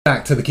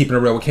Back to the Keeping It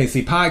Real with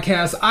KC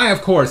podcast. I,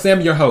 of course,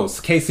 am your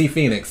host, KC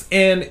Phoenix.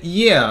 And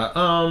yeah,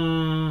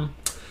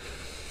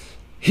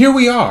 here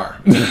we are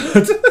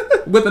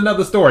with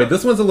another story.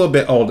 This one's a little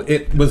bit old.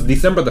 It was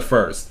December the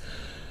 1st.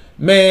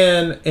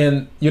 Man,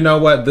 and you know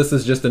what? This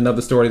is just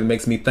another story that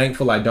makes me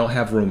thankful I don't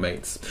have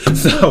roommates.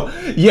 So,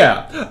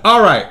 yeah.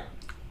 All right.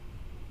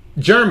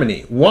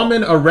 Germany,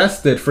 woman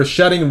arrested for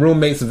shutting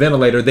roommate's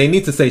ventilator. They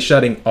need to say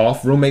shutting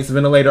off roommate's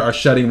ventilator or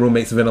shutting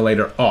roommate's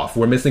ventilator off.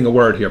 We're missing a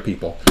word here,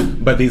 people,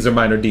 but these are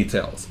minor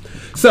details.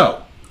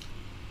 So,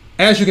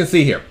 as you can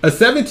see here, a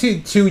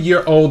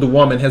 72-year-old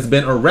woman has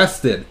been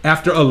arrested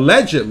after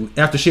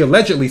she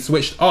allegedly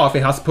switched off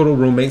a hospital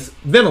roommate's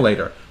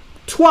ventilator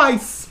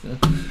twice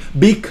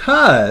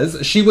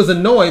because she was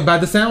annoyed by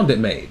the sound it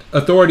made,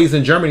 authorities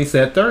in Germany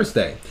said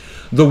Thursday.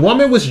 The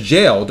woman was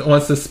jailed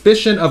on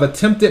suspicion of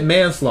attempted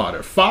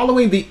manslaughter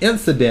following the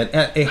incident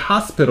at a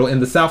hospital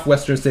in the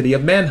southwestern city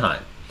of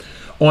Mannheim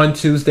on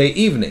Tuesday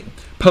evening.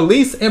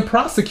 Police and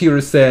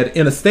prosecutors said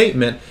in a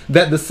statement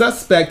that the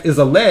suspect is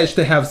alleged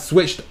to have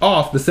switched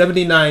off the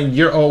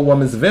 79-year-old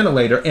woman's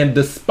ventilator, and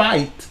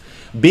despite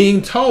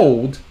being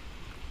told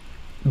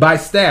by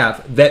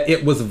staff that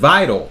it was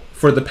vital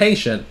for the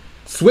patient,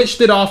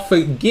 switched it off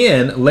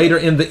again later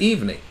in the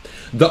evening.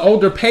 The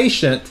older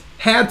patient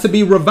had to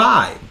be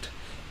revived,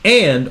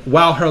 and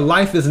while her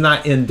life is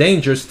not in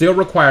danger, still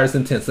requires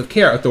intensive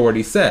care,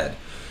 authorities said.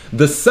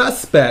 The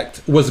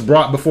suspect was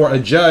brought before a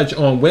judge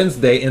on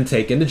Wednesday and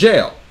taken to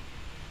jail.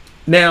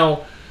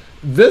 Now,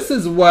 this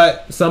is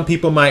what some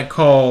people might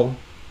call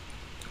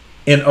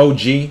an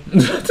OG.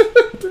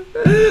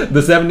 The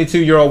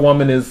 72-year-old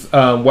woman is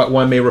what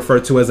one may refer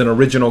to as an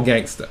original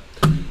gangster.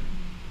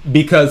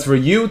 Because for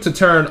you to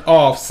turn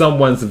off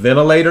someone's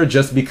ventilator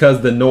just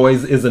because the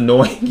noise is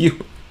annoying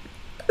you,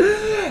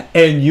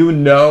 and you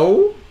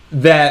know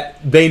that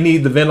they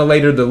need the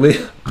ventilator to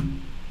live.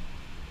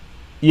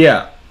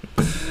 Yeah.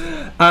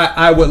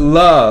 I would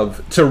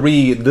love to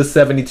read this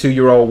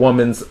 72-year-old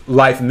woman's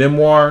life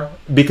memoir,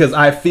 because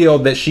I feel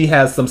that she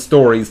has some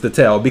stories to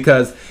tell.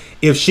 Because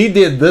if she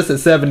did this at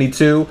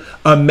 72,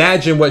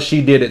 imagine what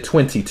she did at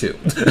 22.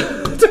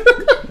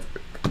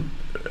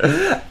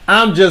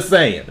 I'm just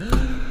saying.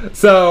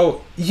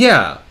 So,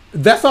 yeah,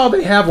 that's all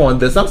they have on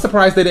this. I'm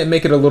surprised they didn't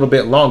make it a little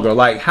bit longer.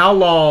 Like, how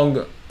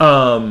long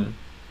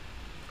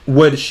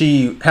would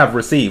she have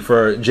received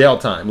for jail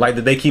time? Like,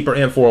 did they keep her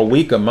in for a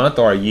week, a month,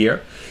 or a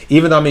year?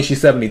 Even though, I mean, she's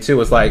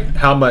 72, it's like,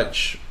 how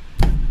much,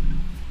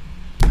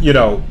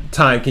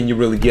 time can you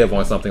really give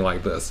on something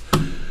like this?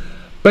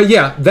 But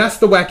yeah, that's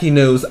the wacky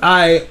news.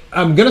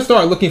 I'm going to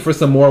start looking for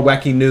some more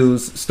wacky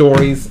news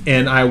stories,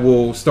 and I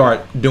will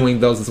start doing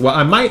those as well.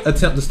 I might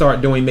attempt to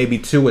start doing maybe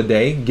 2 a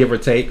day, give or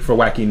take, for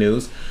wacky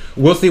news.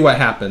 We'll see what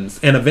happens.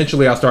 And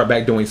eventually I'll start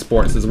back doing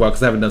sports as well,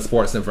 because I haven't done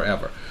sports in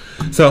forever.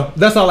 So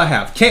that's all I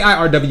have.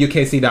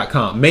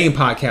 KIRWKC.com, main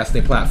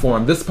podcasting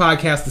platform. This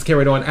podcast is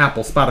carried on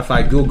Apple,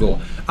 Spotify, Google,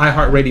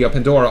 iHeartRadio,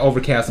 Pandora,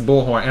 Overcast,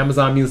 Bullhorn,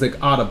 Amazon Music,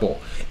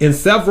 Audible, and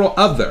several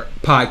other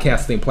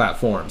podcasting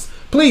platforms.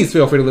 Please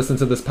feel free to listen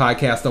to this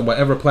podcast on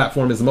whatever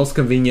platform is most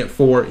convenient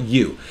for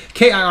you.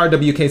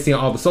 KIRWKC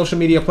on all the social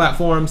media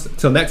platforms.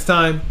 Till next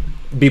time,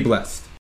 be blessed.